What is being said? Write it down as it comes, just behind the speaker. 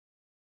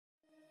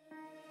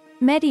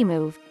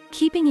Medemove,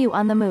 keeping you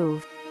on the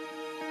move.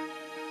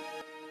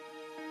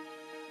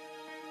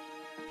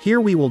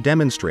 Here we will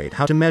demonstrate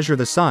how to measure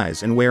the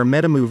size and wear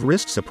Medemove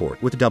wrist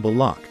support with double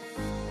lock.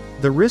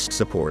 The wrist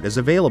support is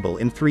available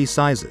in 3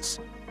 sizes.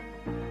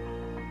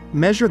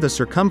 Measure the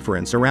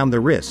circumference around the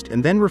wrist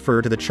and then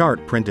refer to the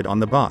chart printed on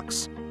the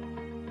box.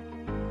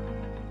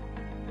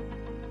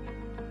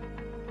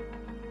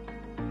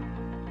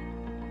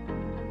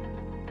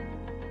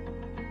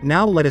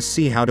 Now let us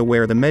see how to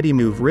wear the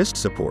Medemove wrist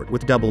support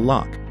with double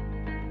lock.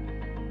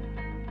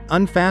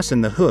 Unfasten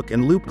the hook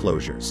and loop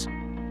closures.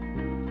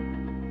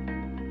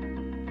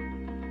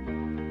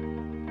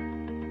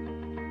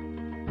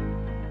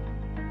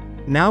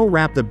 Now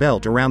wrap the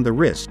belt around the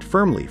wrist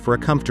firmly for a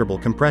comfortable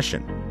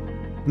compression.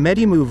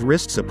 Medemove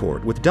wrist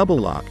support with double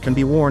lock can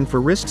be worn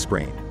for wrist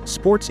sprain,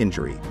 sports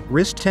injury,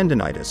 wrist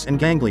tendonitis and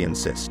ganglion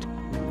cyst.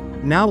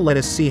 Now let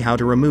us see how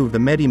to remove the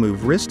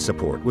Medemove wrist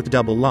support with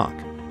double lock.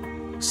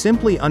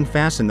 Simply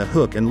unfasten the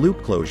hook and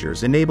loop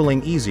closures,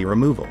 enabling easy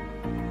removal.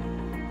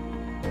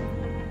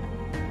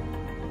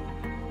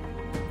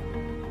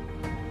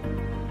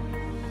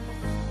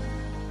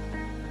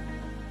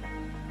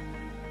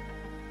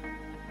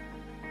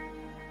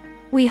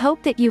 We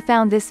hope that you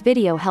found this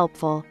video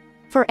helpful.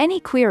 For any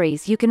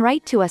queries, you can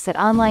write to us at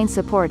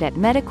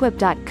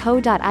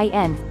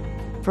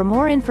onlinesupport@medequip.co.in. For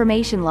more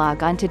information,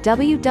 log on to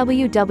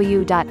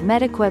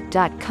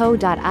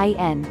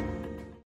www.medequip.co.in.